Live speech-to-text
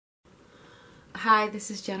Hi, this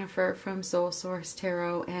is Jennifer from Soul Source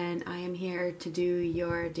Tarot, and I am here to do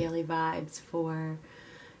your daily vibes for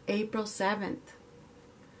April 7th.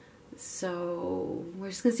 So we're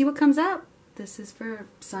just going to see what comes up. This is for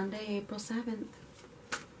Sunday, April 7th.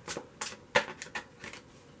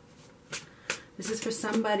 This is for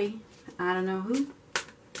somebody. I don't know who.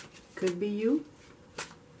 Could be you.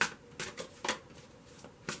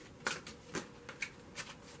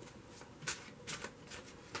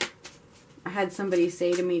 I had somebody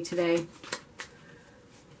say to me today,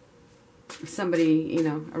 somebody,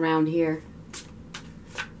 around here,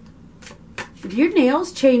 do your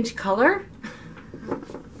nails change color?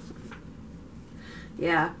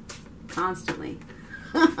 Yeah, constantly.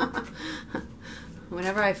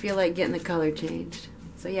 Whenever I feel like getting the color changed.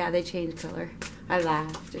 So yeah, they change color. I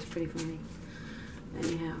laughed. It's pretty funny.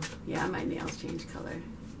 Anyhow, yeah, my nails change color.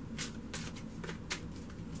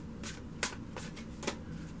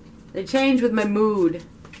 They change with my mood,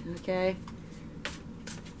 okay?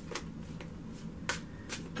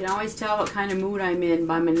 You can always tell what kind of mood I'm in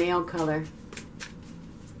by my nail color.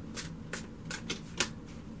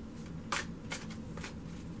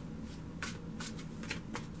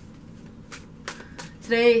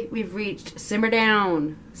 Today we've reached simmer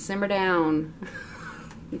down, simmer down.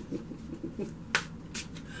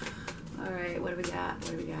 All right, what do we got?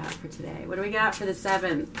 What do we got for today? What do we got for the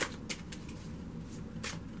 7th?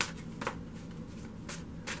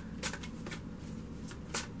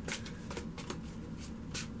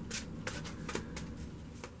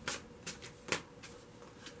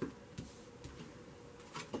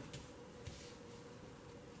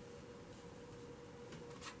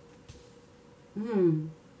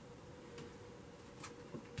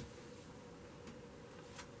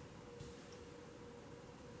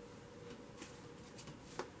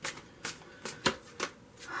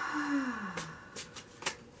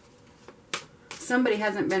 Somebody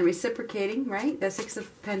hasn't been reciprocating, right? The 6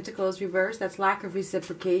 of Pentacles reversed. That's lack of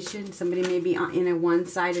reciprocation. Somebody may be in a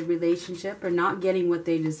one-sided relationship or not getting what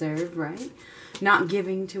they deserve, right? Not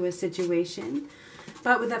giving to a situation.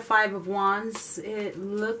 But with that 5 of Wands, it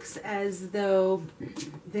looks as though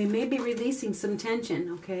they may be releasing some tension,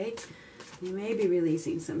 okay? They may be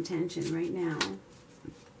releasing some tension right now.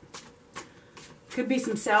 Could be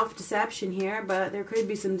some self-deception here, but there could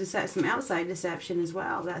be some outside deception as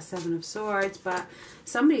well. That 7 of Swords, but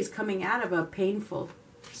somebody's coming out of a painful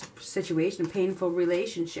situation, a painful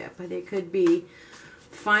relationship. They could be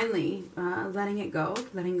finally letting it go,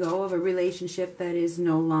 letting go of a relationship that is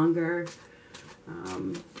no longer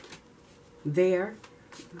there.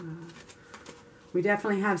 We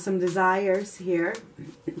definitely have some desires here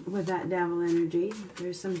with that Devil energy.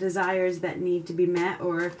 There's some desires that need to be met,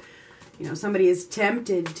 or somebody is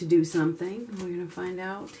tempted to do something. We're going to find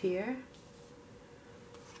out here.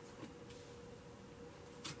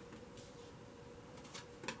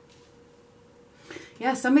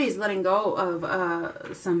 Yeah, somebody's letting go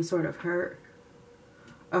of some sort of hurt.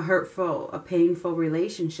 A painful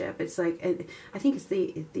relationship. It's like, I think it's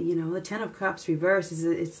the 10 of Cups reverse.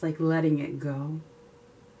 It's like letting it go.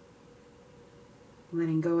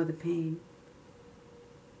 Letting go of the pain.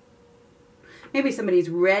 Maybe somebody's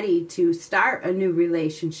ready to start a new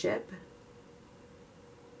relationship.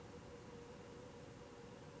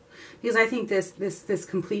 Because I think this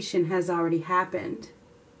completion has already happened.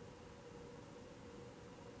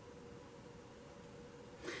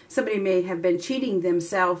 Somebody may have been cheating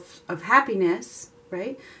themselves of happiness,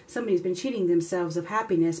 right? Somebody's been cheating themselves of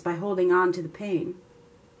happiness by holding on to the pain.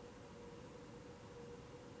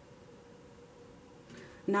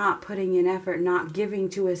 Not putting in effort, not giving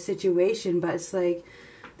to a situation, but it's like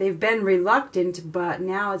they've been reluctant, but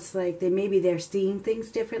now it's like maybe they're seeing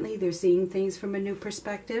things differently. They're seeing things from a new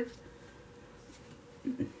perspective.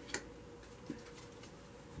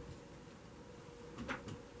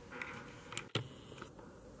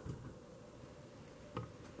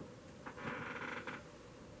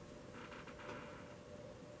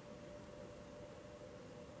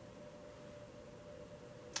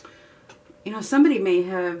 Somebody may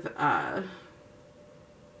have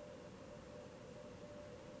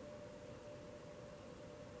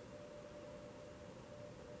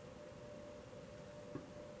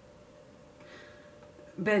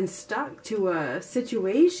been stuck to a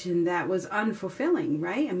situation that was unfulfilling,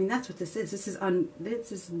 right? I mean, that's what this is. This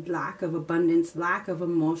is lack of abundance, lack of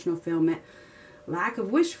emotional fulfillment, lack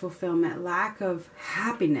of wish fulfillment, lack of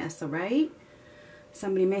happiness, all right?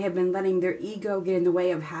 Somebody may have been letting their ego get in the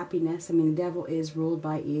way of happiness. I mean, the devil is ruled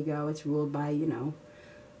by ego. It's ruled by,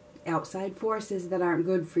 outside forces that aren't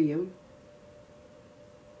good for you.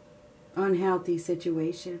 Unhealthy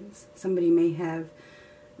situations. Somebody may have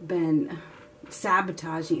been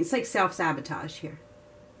sabotaging. It's like self-sabotage here.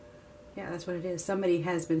 Yeah, that's what it is. Somebody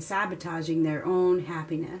has been sabotaging their own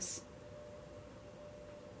happiness.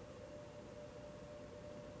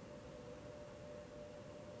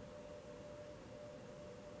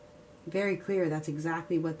 Very clear, that's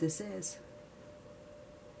exactly what this is.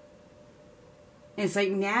 And it's like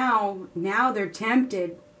now they're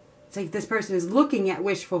tempted. It's like this person is looking at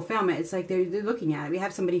wish fulfillment. It's like they're looking at it. We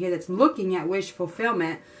have somebody here that's looking at wish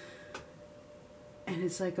fulfillment. And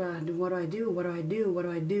it's like, what do I do? What do I do? What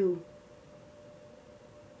do I do?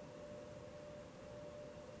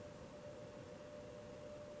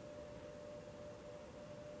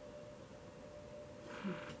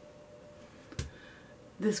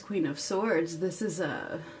 This Queen of Swords, this is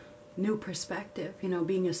a new perspective, you know,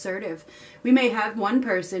 being assertive. We may have one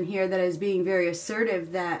person here that is being very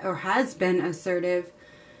assertive, that, or has been assertive,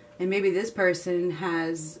 and maybe this person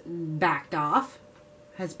has backed off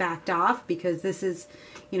because this is,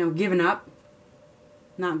 you know, given up.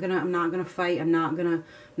 I'm not gonna fight. I'm not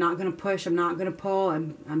gonna push. I'm not gonna pull.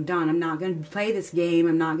 I'm done. I'm not gonna play this game.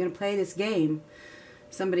 I'm not gonna play this game.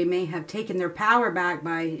 Somebody may have taken their power back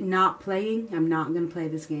by not playing. I'm not going to play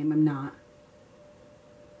this game. I'm not.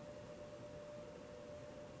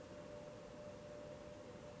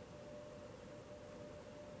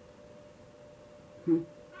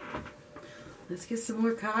 Let's get some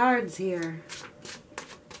more cards here.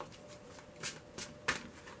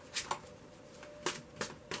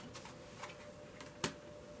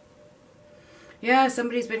 Yeah,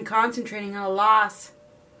 somebody's been concentrating on a loss.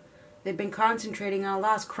 They've been concentrating on a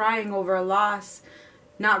loss, crying over a loss,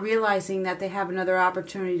 not realizing that they have another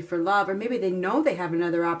opportunity for love. Or maybe they know they have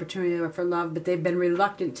another opportunity for love, but they've been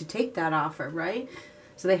reluctant to take that offer, right?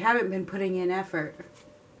 So they haven't been putting in effort.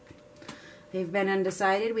 They've been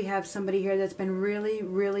undecided. We have somebody here that's been really,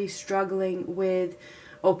 really struggling with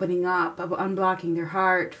opening up, unblocking their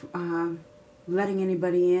heart, letting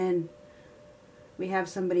anybody in. We have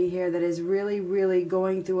somebody here that is really, really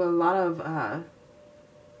going through a lot of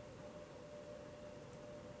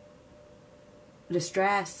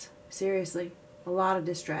distress. Seriously, a lot of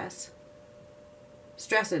distress.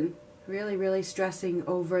 Stressing, really, really stressing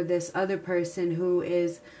over this other person who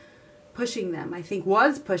is pushing them. I think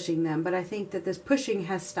was pushing them, but I think that this pushing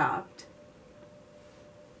has stopped.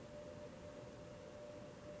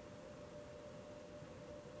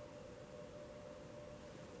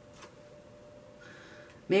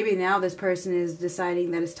 Maybe now this person is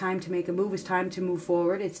deciding that it's time to make a move. It's time to move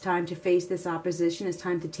forward. It's time to face this opposition. It's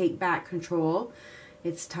time to take back control.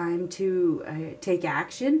 It's time to take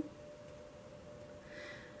action.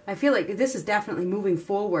 I feel like this is definitely moving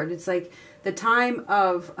forward. It's like the time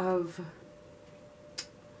of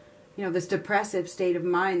you know, this depressive state of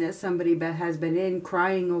mind that somebody has been in,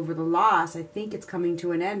 crying over the loss. I think it's coming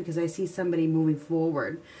to an end because I see somebody moving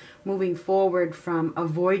forward from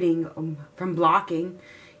avoiding, from blocking,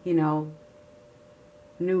 you know,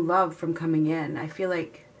 new love from coming in. I feel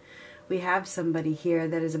like we have somebody here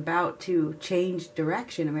that is about to change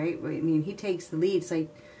direction, right? I mean, he takes the lead. It's like,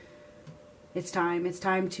 it's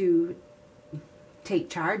time to take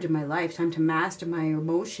charge of my life, time to master my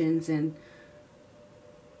emotions and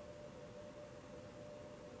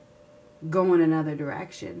go in another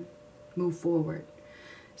direction, move forward.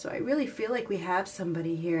 So I really feel like we have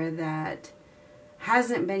somebody here that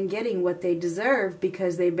hasn't been getting what they deserve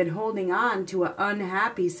because they've been holding on to an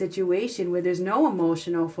unhappy situation where there's no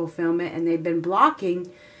emotional fulfillment, and they've been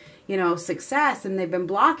blocking, you know, success, and they've been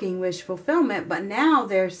blocking wish fulfillment, but now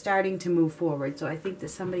they're starting to move forward. So I think that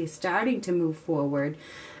somebody is starting to move forward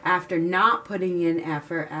after not putting in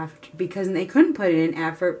effort, because they couldn't put in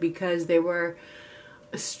effort because they were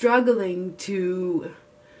struggling to,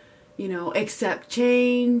 you know, accept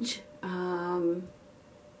change,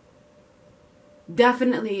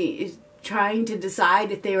 definitely trying to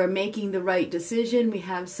decide if they were making the right decision. We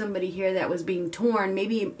have somebody here that was being torn,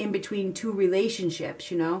 maybe in between two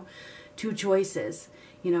relationships, you know, two choices.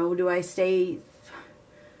 You know, do I stay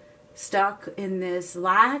stuck in this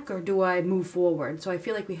lack or do I move forward? So I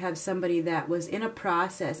feel like we have somebody that was in a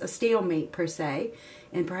process, a stalemate per se,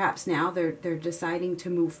 and perhaps now they're deciding to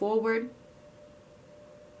move forward.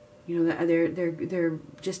 You know, they're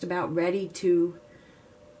just about ready to,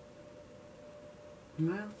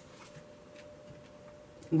 well,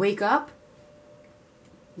 wake up.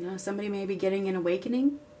 You know, somebody may be getting an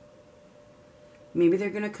awakening. Maybe they're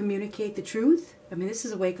going to communicate the truth. I mean, this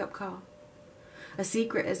is a wake-up call. A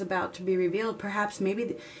secret is about to be revealed. Perhaps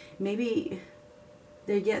maybe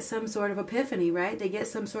they get some sort of epiphany, right? They get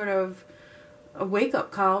some sort of a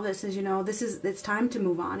wake-up call that says, you know, it's time to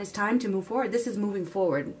move on. It's time to move forward. This is moving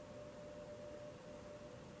forward.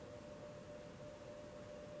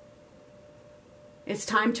 It's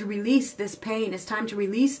time to release this pain. It's time to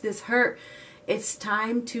release this hurt. It's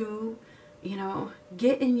time to, you know,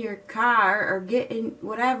 get in your car or get in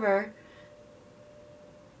whatever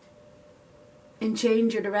and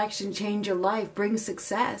change your direction, change your life, bring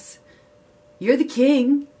success. You're the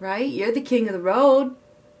king, right? You're the king of the road.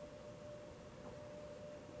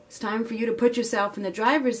 It's time for you to put yourself in the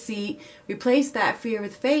driver's seat, replace that fear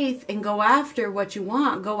with faith, and go after what you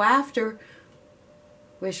want. Go after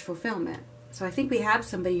wish fulfillment. So I think we have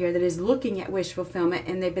somebody here that is looking at wish fulfillment,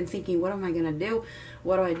 and they've been thinking, what am I going to do?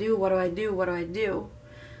 What do I do? What do I do? What do I do?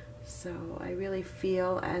 So I really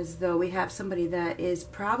feel as though we have somebody that is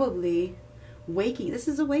probably waking. This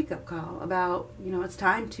is a wake-up call about, you know, it's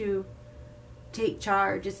time to take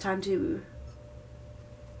charge. It's time to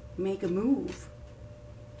make a move.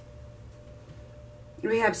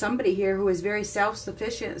 We have somebody here who is very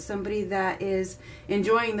self-sufficient, somebody that is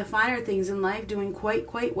enjoying the finer things in life, doing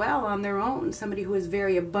quite well on their own, somebody who is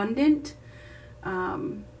very abundant,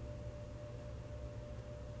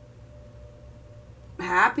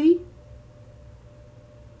 happy.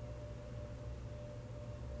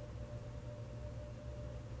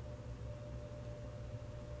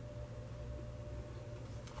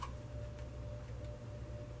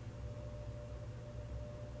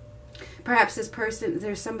 Perhaps this person,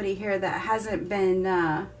 there's somebody here that hasn't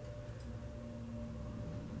been,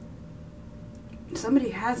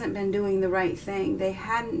 somebody hasn't been doing the right thing. They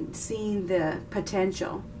hadn't seen the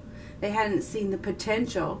potential. They hadn't seen the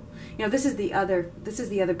potential. You know, this is the other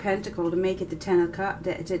pentacle to make it the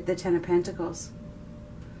Ten of Pentacles.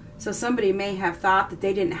 So somebody may have thought that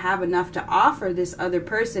they didn't have enough to offer this other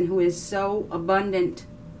person who is so abundant.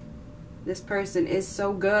 This person is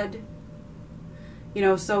so good. You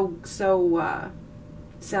know, so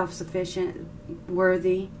self-sufficient,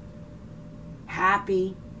 worthy,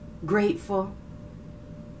 happy, grateful.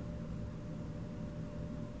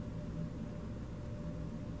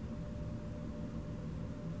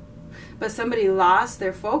 But somebody lost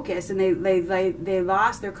their focus, and they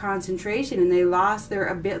lost their concentration, and they lost their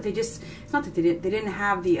ability. It's not that they didn't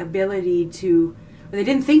have the ability to, or they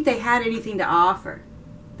didn't think they had anything to offer.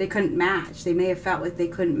 They couldn't match. They may have felt like they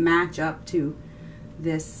couldn't match up to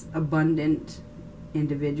this abundant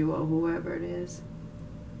individual, whoever it is.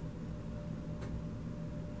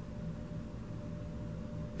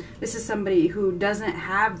 This is somebody who doesn't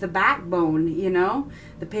have the backbone, you know.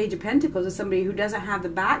 The Page of Pentacles is somebody who doesn't have the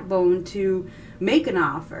backbone to make an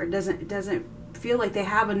offer. Doesn't feel like they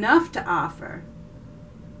have enough to offer.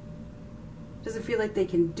 Doesn't feel like they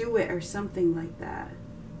can do it or something like that.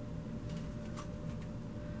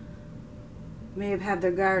 May have had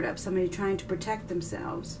their guard up. Somebody trying to protect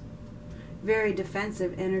themselves. Very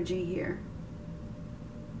defensive energy here.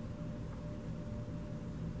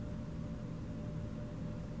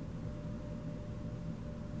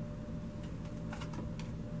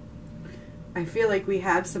 I feel like we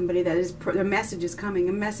have somebody that is, a message is coming.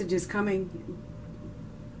 A message is coming.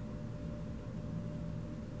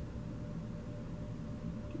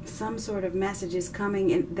 Some sort of message is coming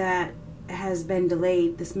in that has been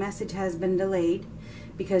delayed. This message has been delayed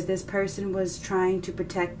because this person was trying to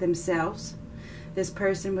protect themselves. This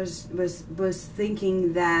person was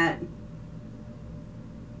thinking that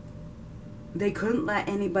they couldn't let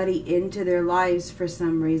anybody into their lives for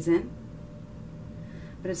some reason.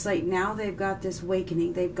 But it's like now they've got this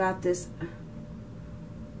awakening. They've got this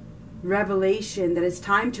revelation that it's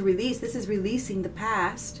time to release. This is releasing the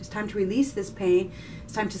past. It's time to release this pain.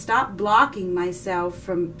 It's time to stop blocking myself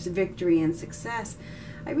from victory and success.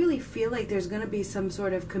 I really feel like there's going to be some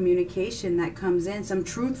sort of communication that comes in, some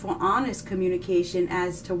truthful, honest communication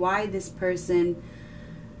as to why this person,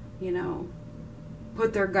 you know,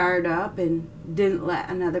 put their guard up and didn't let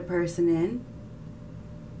another person in.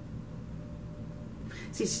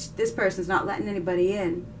 See, this person's not letting anybody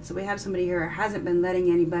in. So we have somebody here who hasn't been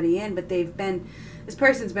letting anybody in, but this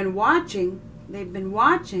person's been watching. They've been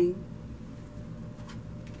watching.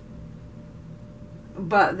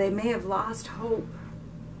 But they may have lost hope.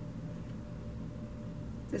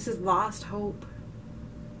 This is lost hope.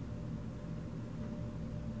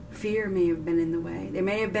 Fear may have been in the way. There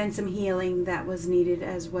may have been some healing that was needed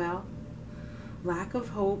as well. Lack of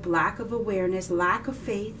hope, lack of awareness, lack of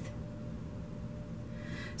faith.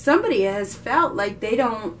 Somebody has felt like they're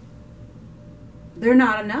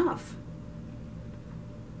not enough.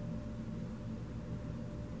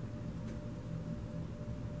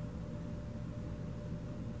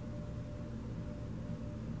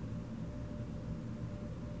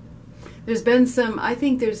 There's been some, I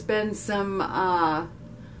think there's been some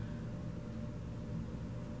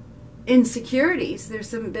insecurities.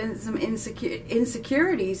 There's been some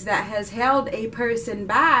insecurities that has held a person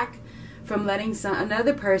back from letting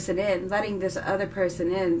another person in, letting this other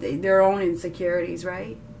person in, their own insecurities,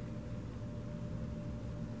 right?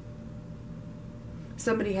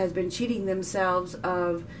 Somebody has been cheating themselves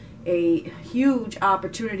of a huge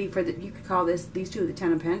opportunity for you could call these two the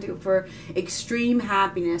Ten of Pentacles, for extreme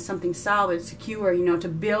happiness, something solid, secure, to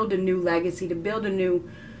build a new legacy, to build a new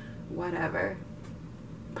whatever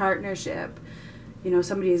partnership.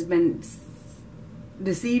 Somebody has been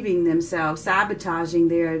deceiving themselves, sabotaging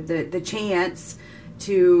the chance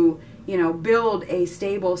to build a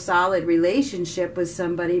stable, solid relationship with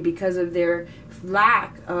somebody because of their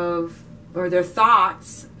lack of, or their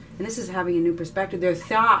thoughts. And this is having a new perspective. Their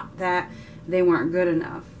thought that they weren't good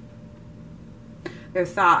enough. Their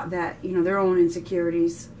thought that, their own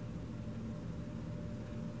insecurities.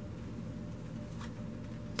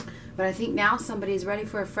 But I think now somebody's ready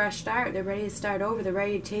for a fresh start. They're ready to start over. They're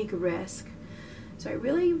ready to take a risk. So I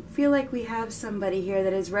really feel like we have somebody here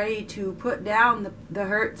that is ready to put down the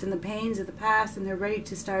hurts and the pains of the past, and they're ready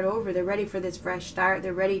to start over. They're ready for this fresh start.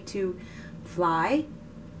 They're ready to fly.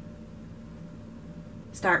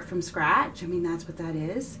 Start from scratch. I mean, that's what that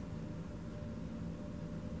is.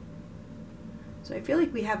 So I feel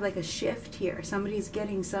like we have like a shift here. Somebody's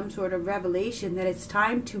getting some sort of revelation that it's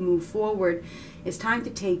time to move forward. It's time to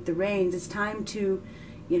take the reins. It's time to,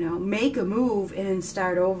 make a move and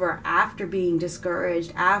start over after being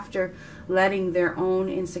discouraged, after letting their own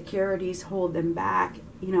insecurities hold them back,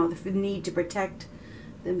 the need to protect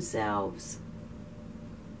themselves.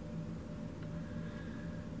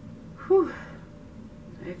 Whew.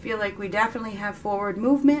 I feel like we definitely have forward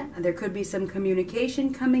movement. There could be some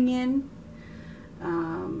communication coming in.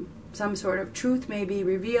 Some sort of truth may be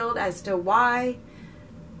revealed as to why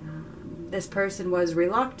this person was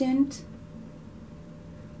reluctant.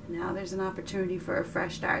 Now there's an opportunity for a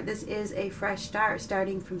fresh start. This is a fresh start,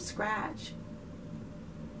 starting from scratch.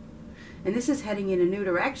 And this is heading in a new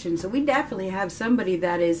direction. So we definitely have somebody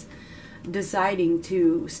that is deciding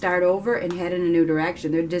to start over and head in a new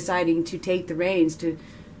direction. They're deciding to take the reins to,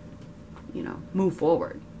 move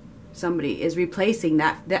forward. Somebody is replacing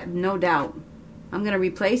that no doubt. I'm going to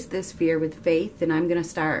replace this fear with faith, and I'm going to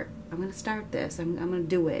start this. I'm going to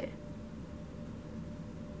do it.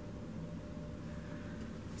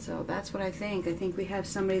 So that's what I think. I think we have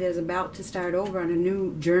somebody that's about to start over on a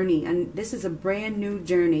new journey. And this is a brand new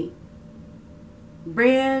journey.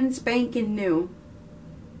 Brand spanking new.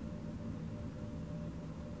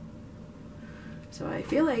 So I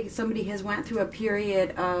feel like somebody has went through a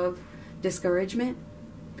period of discouragement,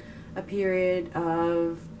 a period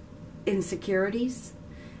of insecurities.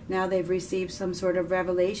 Now they've received some sort of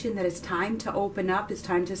revelation that it's time to open up. It's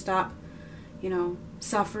time to stop,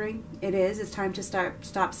 suffering. It's time to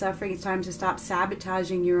stop suffering. It's time to stop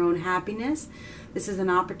sabotaging your own happiness. This is an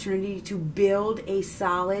opportunity to build a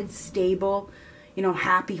solid, stable,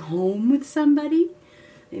 happy home with somebody.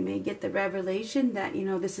 They may get the revelation that,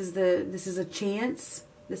 this is a chance.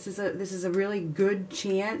 This is a really good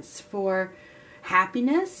chance for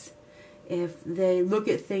happiness if they look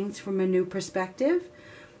at things from a new perspective.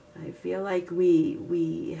 I feel like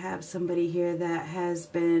we have somebody here that has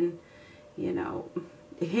been,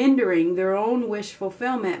 hindering their own wish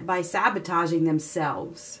fulfillment by sabotaging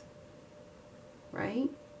themselves. Right?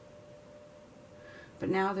 But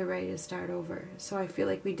now they're ready to start over. So I feel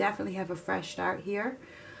like we definitely have a fresh start here.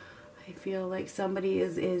 I feel like somebody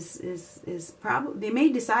is probably, they may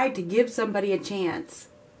decide to give somebody a chance.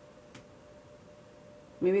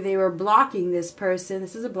 Maybe they were blocking this person,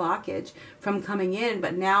 this is a blockage, from coming in,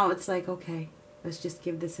 but now it's like, okay, let's just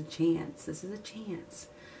give this a chance. This is a chance.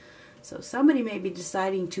 So somebody may be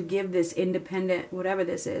deciding to give this independent, whatever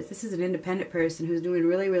this is an independent person who's doing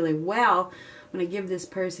really, really well. I'm going to give this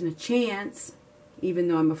person a chance, even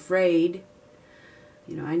though I'm afraid.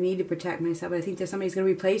 I need to protect myself. I think that somebody's going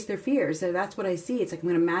to replace their fears. So that's what I see. It's like I'm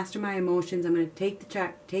going to master my emotions. I'm going to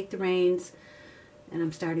take the reins, and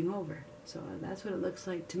I'm starting over. So that's what it looks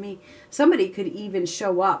like to me. Somebody could even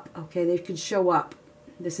show up. Okay, they could show up.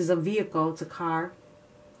 This is a vehicle. It's a car.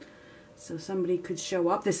 So somebody could show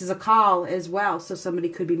up. This is a call as well. So somebody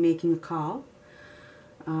could be making a call.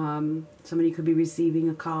 Somebody could be receiving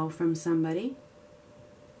a call from somebody.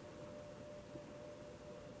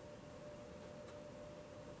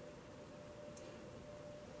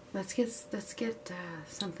 Let's get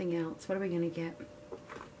something else. What are we going to get?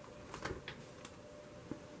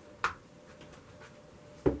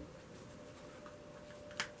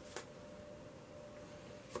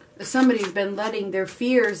 Somebody's been letting their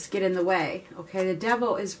fears get in the way. Okay, the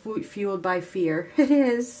devil is fueled by fear. It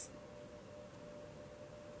is.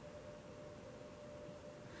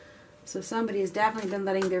 So somebody has definitely been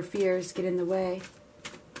letting their fears get in the way.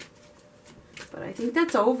 But I think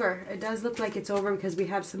that's over. It does look like it's over because we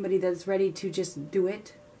have somebody that's ready to just do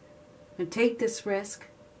it and take this risk.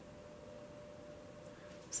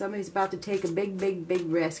 Somebody's about to take a big, big,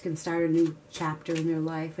 big risk and start a new chapter in their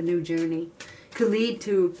life, a new journey. Could lead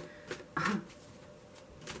to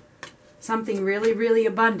something really, really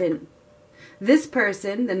abundant. This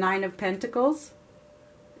person, the Nine of Pentacles,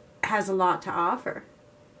 has a lot to offer.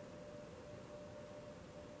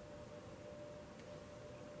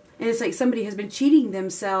 And it's like somebody has been cheating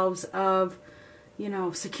themselves of, you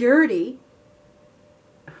know, security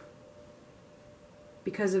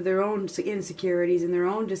because of their own insecurities and their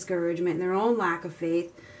own discouragement and their own lack of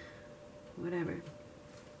faith, whatever.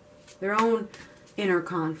 Their own inner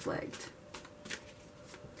conflict.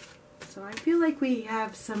 So I feel like we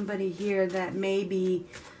have somebody here that may be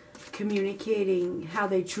communicating how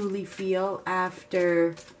they truly feel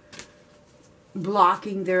after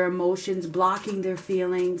blocking their emotions, blocking their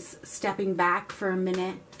feelings, stepping back for a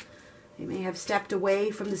minute. They may have stepped away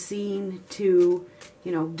from the scene to,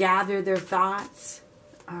 you know, gather their thoughts.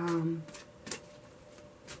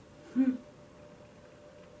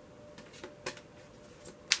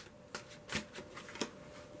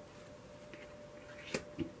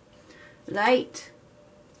 Light.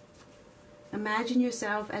 Imagine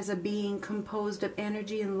yourself as a being composed of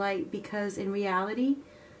energy and light, because in reality,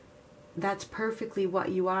 that's perfectly what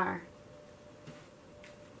you are.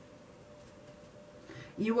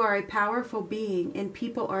 You are a powerful being, and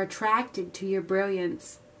people are attracted to your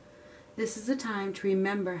brilliance. This is a time to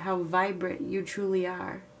remember how vibrant you truly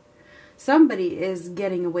are. Somebody is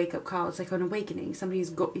getting a wake-up call. It's like an awakening.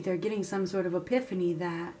 They're getting some sort of epiphany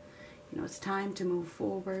that, you know, it's time to move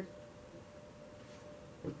forward.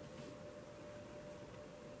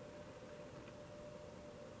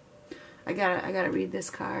 I gotta read this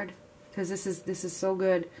card because this is so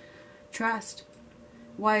good. Trust.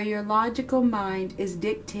 While your logical mind is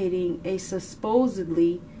dictating a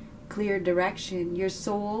supposedly clear direction, your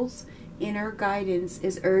soul's inner guidance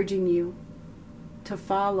is urging you to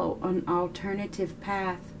follow an alternative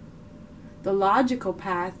path. The logical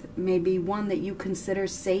path may be one that you consider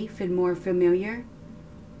safe and more familiar,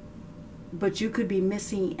 but you could be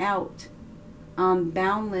missing out on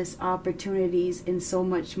boundless opportunities and so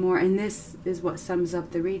much more. And this is what sums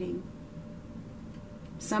up the reading.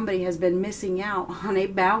 Somebody has been missing out on a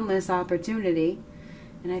boundless opportunity,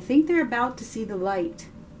 and I think they're about to see the light.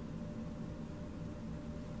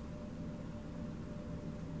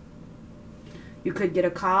 You could get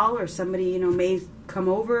a call, or somebody, you know, may come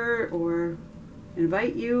over or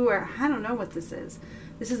invite you, or I don't know what this is.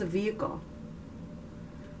 This is a vehicle.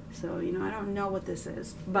 So, you know, I don't know what this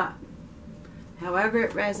is, but however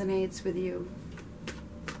it resonates with you.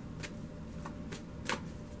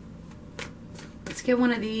 Let's get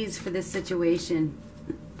one of these for this situation.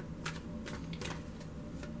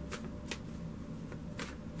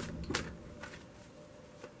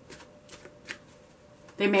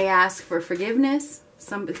 They may ask for forgiveness,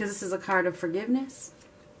 because this is a card of forgiveness.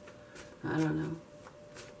 I don't know.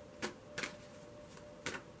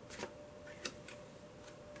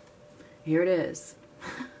 Here it is.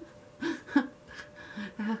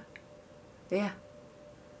 Yeah.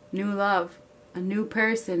 New love. A new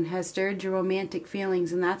person has stirred your romantic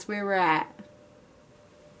feelings, and that's where we're at.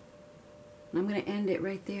 I'm going to end it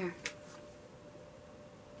right there.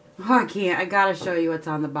 Oh, I can't. I got to show you what's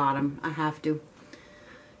on the bottom. I have to.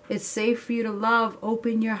 It's safe for you to love.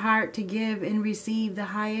 Open your heart to give and receive the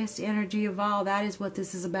highest energy of all. That is what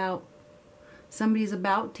this is about. Somebody's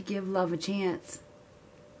about to give love a chance.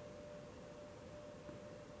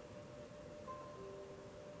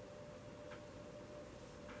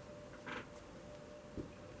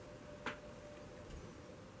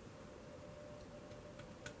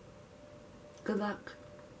 Good luck.